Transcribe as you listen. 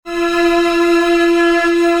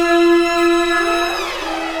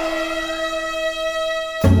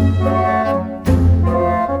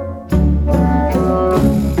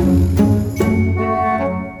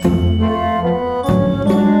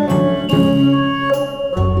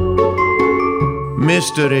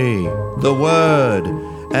Mystery, the word,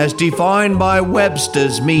 as defined by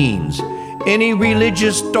Webster's, means any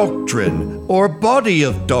religious doctrine or body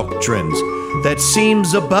of doctrines that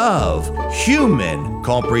seems above human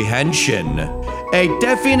comprehension. A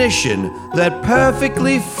definition that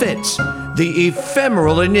perfectly fits the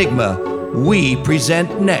ephemeral enigma we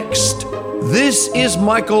present next. This is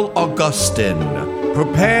Michael Augustine.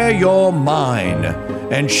 Prepare your mind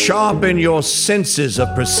and sharpen your senses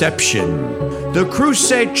of perception. The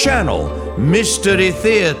Crusade Channel Mystery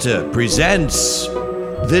Theater presents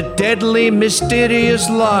The Deadly Mysterious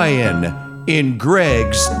Lion in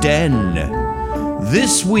Greg's Den.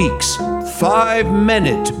 This week's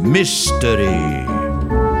 5-Minute Mystery.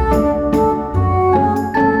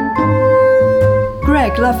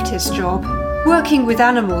 Greg loved his job. Working with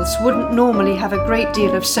animals wouldn't normally have a great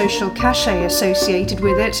deal of social cachet associated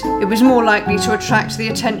with it. It was more likely to attract the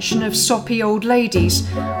attention of soppy old ladies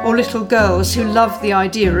or little girls who loved the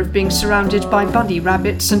idea of being surrounded by bunny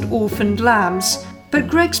rabbits and orphaned lambs. But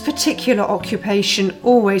Greg's particular occupation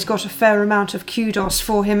always got a fair amount of kudos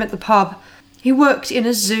for him at the pub. He worked in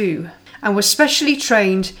a zoo and was specially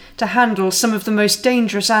trained to handle some of the most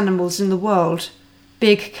dangerous animals in the world,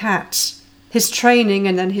 big cats. His training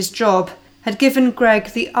and then his job had given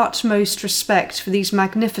Greg the utmost respect for these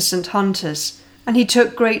magnificent hunters, and he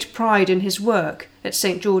took great pride in his work at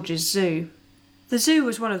St. George's Zoo. The zoo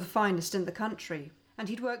was one of the finest in the country, and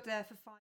he'd worked there for